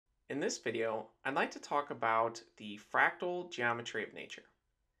In this video, I'd like to talk about the fractal geometry of nature.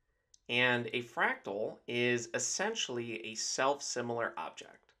 And a fractal is essentially a self-similar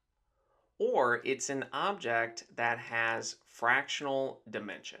object, or it's an object that has fractional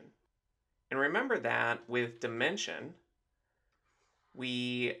dimension. And remember that with dimension,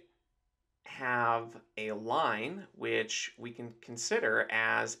 we have a line which we can consider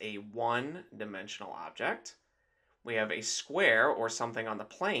as a one-dimensional object. We have a square or something on the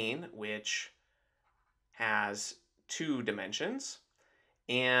plane which has two dimensions,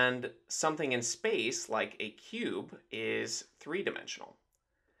 and something in space like a cube is three-dimensional.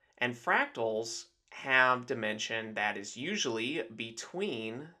 And fractals have dimension that is usually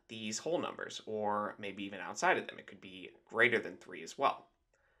between these whole numbers, or maybe even outside of them. It could be greater than 3 as well.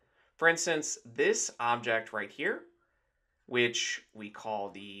 For instance, this object right here, which we call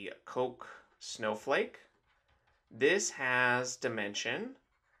the Koch Snowflake, this has dimension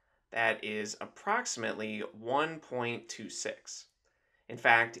that is approximately 1.26. In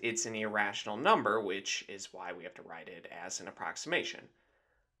fact, it's an irrational number, which is why we have to write it as an approximation.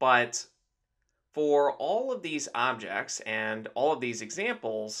 But for all of these objects and all of these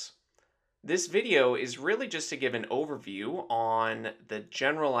examples, this video is really just to give an overview on the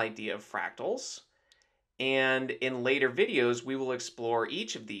general idea of fractals. And in later videos, we will explore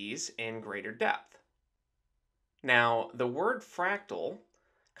each of these in greater depth. Now, the word fractal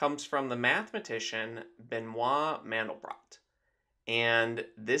comes from the mathematician Benoit Mandelbrot. And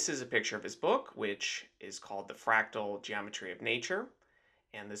this is a picture of his book, which is called The Fractal Geometry of Nature.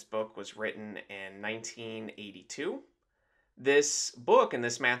 And this book was written in 1982. This book and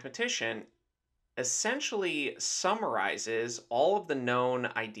this mathematician essentially summarizes all of the known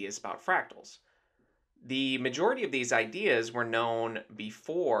ideas about fractals. The majority of these ideas were known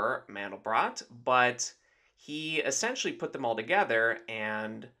before Mandelbrot, but he essentially put them all together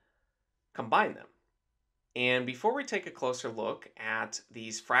and combined them. And before we take a closer look at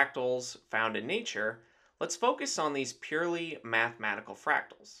these fractals found in nature, let's focus on these purely mathematical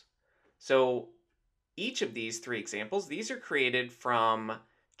fractals. So each of these three examples, these are created from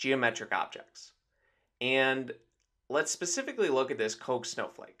geometric objects. And let's specifically look at this Koch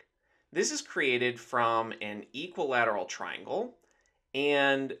snowflake. This is created from an equilateral triangle.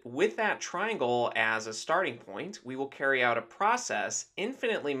 And with that triangle as a starting point, we will carry out a process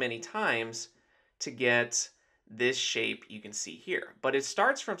infinitely many times to get this shape you can see here. But it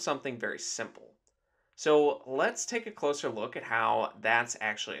starts from something very simple. So let's take a closer look at how that's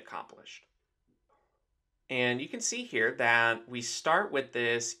actually accomplished. And you can see here that we start with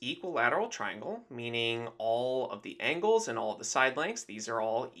this equilateral triangle, meaning all of the angles and all of the side lengths, these are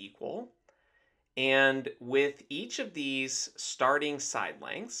all equal. And with each of these starting side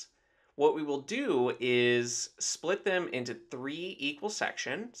lengths, what we will do is split them into 3 equal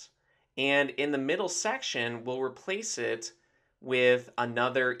sections. And in the middle section, we'll replace it with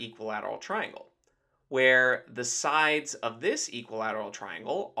another equilateral triangle, where the sides of this equilateral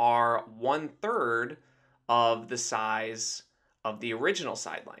triangle are 1/3 of the size of the original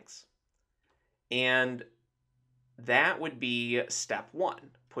side lengths. And that would be step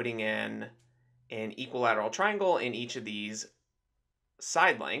 1, putting in an equilateral triangle in each of these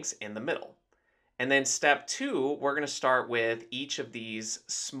side lengths in the middle. And then step 2, we're going to start with each of these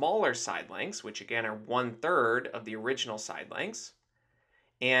smaller side lengths, which again are 1/3 of the original side lengths.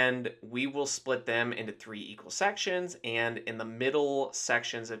 And we will split them into 3 equal sections. And in the middle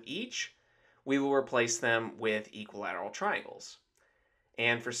sections of each, we will replace them with equilateral triangles.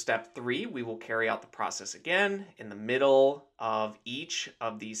 And for step 3, we will carry out the process again. In the middle of each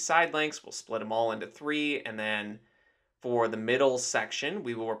of these side lengths, we'll split them all into 3. And then for the middle section,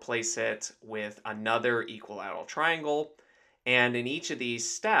 we will replace it with another equilateral triangle. And in each of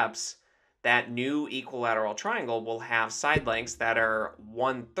these steps, that new equilateral triangle will have side lengths that are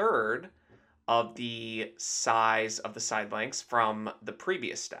 1/3 of the size of the side lengths from the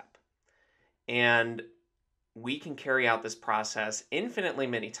previous step. And we can carry out this process infinitely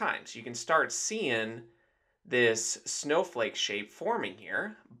many times. You can start seeing this snowflake shape forming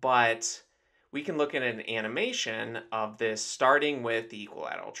here, but we can look at an animation of this starting with the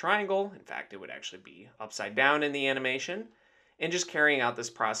equilateral triangle. In fact, it would actually be upside down in the animation, and just carrying out this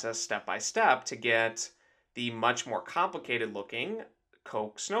process step by step to get the much more complicated looking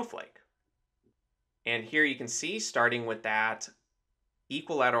Koch snowflake. And here you can see starting with that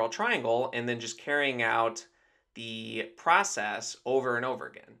equilateral triangle and then just carrying out the process over and over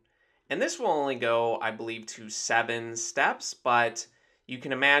again. And this will only go, I believe, to 7 steps, but you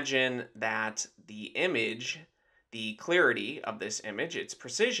can imagine that the image, the clarity of this image, its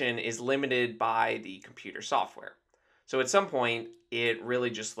precision, is limited by the computer software. So at some point, it really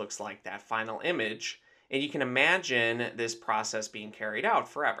just looks like that final image, and you can imagine this process being carried out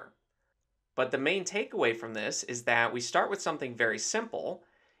forever. But the main takeaway from this is that we start with something very simple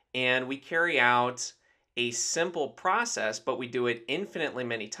and we carry out a simple process, but we do it infinitely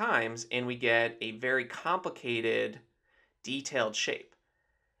many times and we get a very complicated, detailed shape.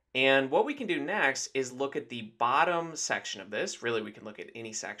 And what we can do next is look at the bottom section of this. Really, we can look at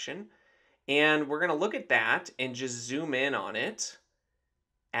any section. And we're going to look at that and just zoom in on it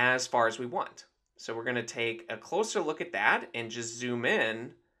as far as we want. So we're going to take a closer look at that and just zoom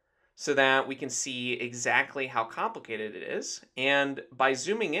in so that we can see exactly how complicated it is. And by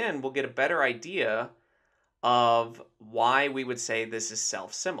zooming in, we'll get a better idea of why we would say this is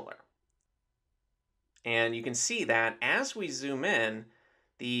self-similar. And you can see that as we zoom in,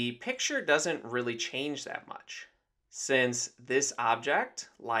 the picture doesn't really change that much, since this object,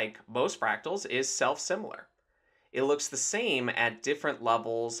 like most fractals, is self-similar. It looks the same at different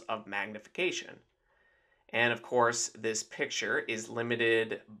levels of magnification. And of course, this picture is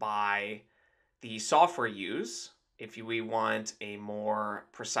limited by the software used. If we want a more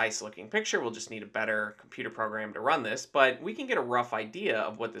precise looking picture, we'll just need a better computer program to run this, but we can get a rough idea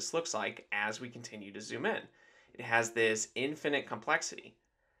of what this looks like as we continue to zoom in. It has this infinite complexity.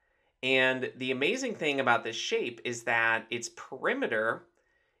 And the amazing thing about this shape is that its perimeter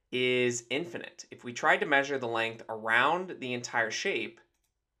is infinite. If we tried to measure the length around the entire shape,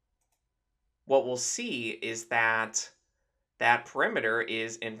 what we'll see is that that perimeter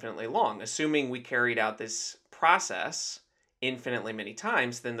is infinitely long. Assuming we carried out this process infinitely many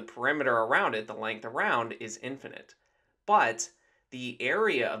times, then the perimeter around it, the length around, is infinite. But the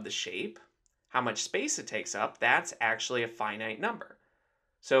area of the shape, how much space it takes up, that's actually a finite number.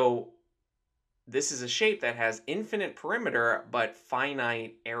 So this is a shape that has infinite perimeter but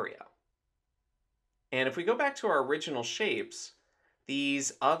finite area. And if we go back to our original shapes,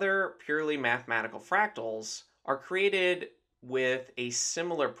 these other purely mathematical fractals are created with a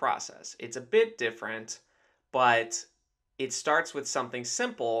similar process. It's a bit different, but it starts with something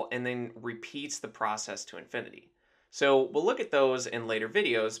simple and then repeats the process to infinity. So we'll look at those in later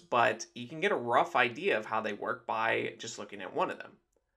videos, but you can get a rough idea of how they work by just looking at one of them.